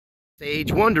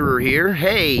Sage Wanderer here.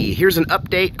 Hey, here's an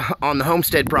update on the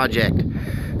Homestead project.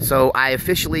 So I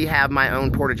officially have my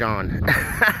own porta-john.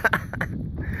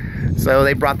 So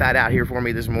they brought that out here for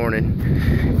me this morning.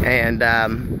 And,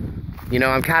 you know,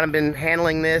 I've kind of been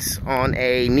handling this on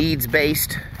a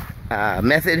needs-based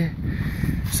method.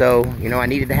 So, you know, I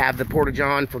needed to have the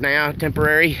porta-john for now,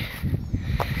 temporary.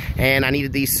 And I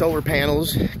needed these solar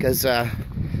panels because it's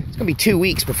going to be 2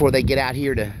 weeks before they get out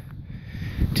here to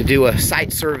do a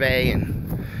site survey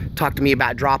and talk to me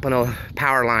about dropping a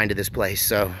power line to this place.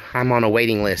 So I'm on a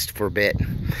waiting list for a bit.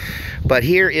 But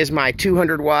here is my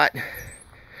 200-watt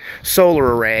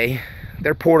solar array.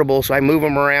 They're portable, so I move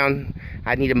them around.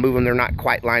 I need to move them. They're not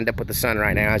quite lined up with the sun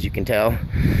right now, as you can tell.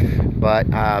 But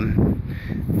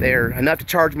they're enough to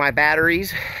charge my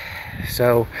batteries.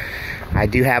 So I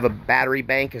do have a battery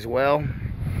bank as well.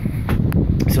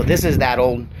 So this is that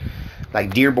old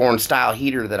like Dearborn style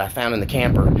heater that I found in the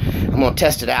camper. I'm gonna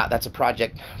test it out. That's a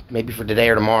project maybe for today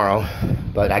or tomorrow,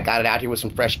 but I got it out here with some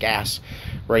fresh gas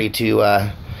ready to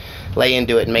lay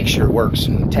into it and make sure it works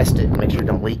and test it and make sure it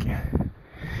don't leak.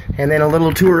 And then a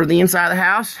little tour of the inside of the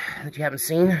house that you haven't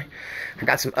seen. I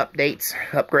got some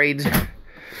upgrades.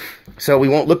 So we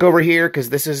won't look over here because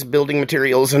this is building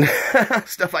materials and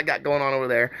stuff I got going on over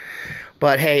there.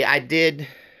 But hey, I did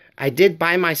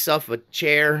buy myself a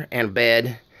chair and a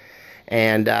bed.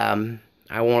 And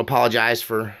I won't apologize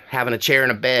for having a chair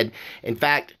and a bed. In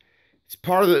fact, it's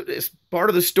part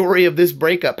of the story of this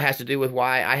breakup has to do with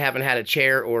why I haven't had a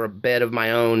chair or a bed of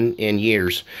my own in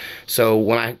years. So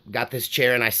when I got this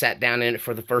chair and I sat down in it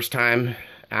for the first time,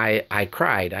 I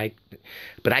cried.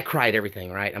 But I cried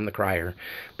everything, right? I'm the crier.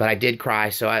 But I did cry,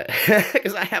 so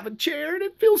because I have a chair and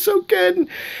it feels so good. And,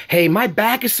 hey, my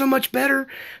back is so much better.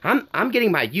 I'm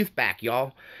getting my youth back,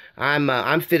 y'all.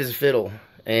 I'm fit as a fiddle.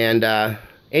 And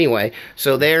anyway,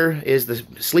 so there is the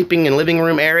sleeping and living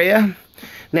room area.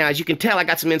 Now, as you can tell, I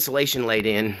got some insulation laid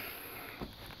in.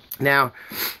 Now,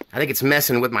 I think it's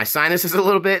messing with my sinuses a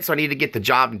little bit, so I need to get the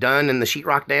job done and the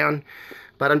sheetrock down.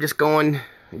 But I'm just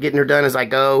getting her done as I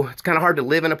go. It's kind of hard to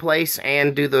live in a place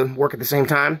and do the work at the same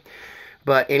time.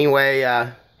 But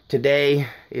anyway, today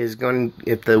is going,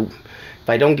 if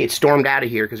I don't get stormed out of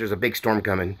here, because there's a big storm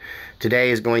coming,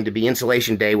 today is going to be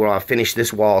insulation day where I'll finish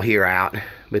this wall here out.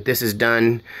 But this is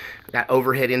done. Got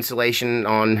overhead insulation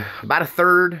on about a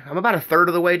third. I'm about a third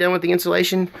of the way done with the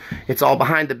insulation. It's all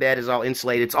behind the bed, is all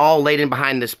insulated. It's all laid in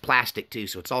behind this plastic too,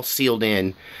 so it's all sealed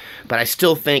in. But I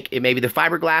still think it may be the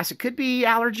fiberglass. It could be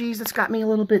allergies that's got me a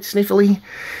little bit sniffly.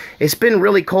 It's been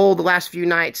really cold the last few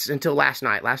nights until last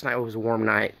night. Last night was a warm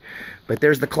night. But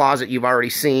there's the closet you've already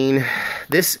seen.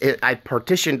 This I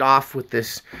partitioned off with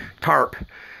this tarp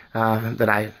that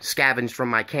I scavenged from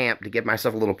my camp to give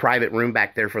myself a little private room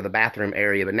back there for the bathroom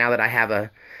area. But now that I have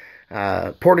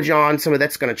a porta-john, some of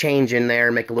that's going to change in there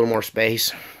and make a little more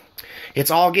space.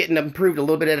 It's all getting improved a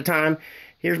little bit at a time.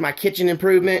 Here's my kitchen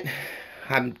improvement.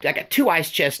 I got 2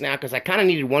 ice chests now because I kind of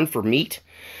needed one for meat,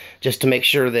 just to make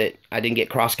sure that I didn't get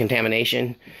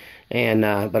cross-contamination. And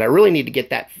but I really need to get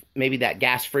maybe that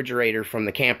gas refrigerator from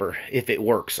the camper if it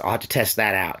works. I'll have to test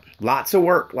that out. Lots of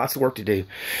work to do.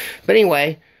 But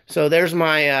anyway, so there's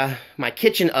my my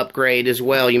kitchen upgrade as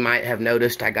well. You might have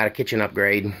noticed I got a kitchen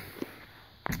upgrade.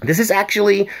 This is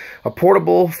actually a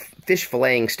portable fish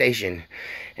filleting station,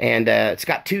 and it's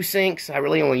got 2 sinks. I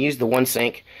really only use the 1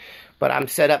 sink, but I'm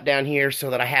set up down here so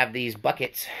that I have these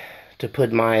buckets to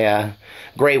put my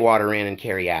gray water in and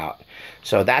carry out.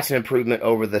 So that's an improvement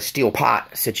over the steel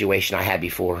pot situation I had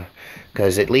before,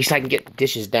 because at least I can get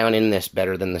dishes down in this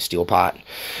better than the steel pot.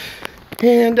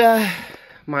 And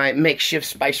my makeshift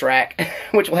spice rack,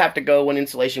 which will have to go when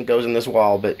insulation goes in this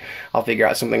wall, but I'll figure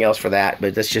out something else for that.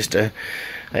 But that's just a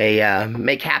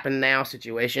make happen now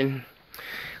situation.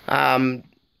 I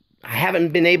haven't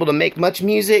been able to make much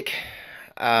music.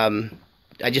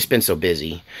 I've just been so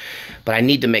busy, but I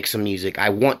need to make some music. I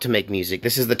want to make music.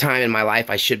 This is the time in my life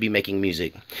I should be making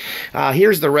music.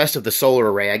 Here's the rest of the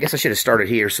solar array. I guess I should have started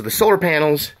here. So the solar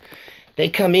panels, they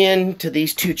come in to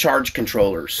these 2 charge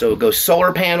controllers. So it goes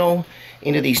solar panel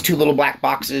into these 2 little black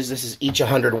boxes. This is each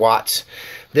 100 watts.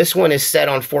 This one is set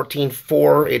on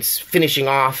 14.4. It's finishing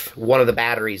off one of the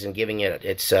batteries and giving it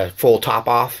its full top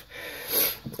off.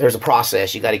 There's a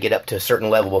process. You got to get up to a certain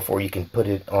level before you can put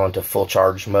it onto full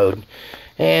charge mode.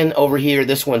 And over here,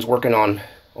 this one's working on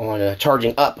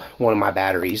charging up one of my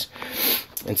batteries.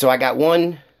 And so I got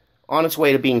one on its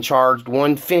way to being charged,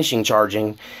 one finishing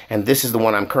charging, and this is the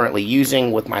one I'm currently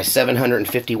using with my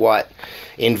 750 watt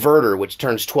inverter, which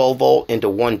turns 12 volt into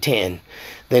 110.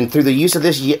 Then through the use of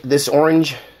this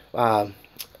orange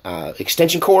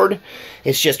extension cord.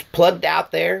 It's just plugged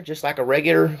out there, just like a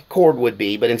regular cord would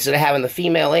be, but instead of having the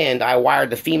female end, I wired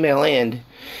the female end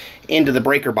into the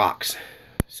breaker box.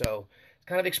 So, it's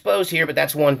kind of exposed here, but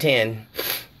that's 110.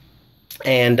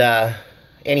 And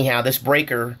anyhow, this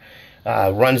breaker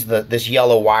runs this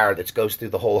yellow wire that goes through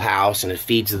the whole house, and it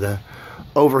feeds the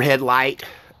overhead light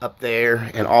up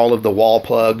there and all of the wall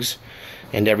plugs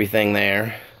and everything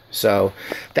there. So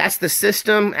that's the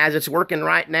system as it's working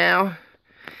right now.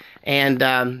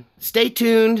 And stay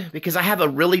tuned, because I have a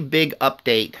really big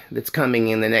update that's coming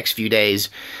in the next few days.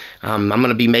 I'm going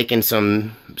to be making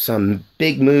some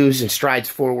big moves and strides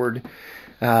forward,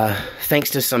 thanks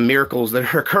to some miracles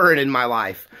that are occurring in my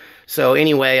life. So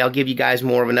anyway, I'll give you guys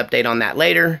more of an update on that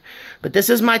later. But this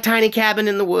is my tiny cabin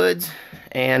in the woods,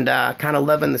 and kind of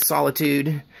loving the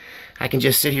solitude. I can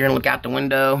just sit here and look out the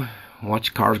window,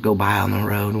 watch cars go by on the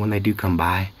road when they do come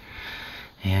by.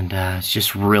 And it's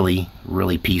just really,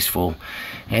 really peaceful.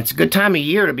 And it's a good time of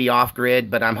year to be off-grid,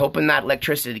 but I'm hoping that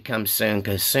electricity comes soon,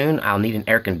 because soon I'll need an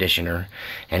air conditioner,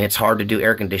 and it's hard to do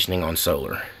air conditioning on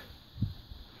solar.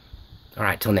 All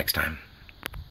right, till next time.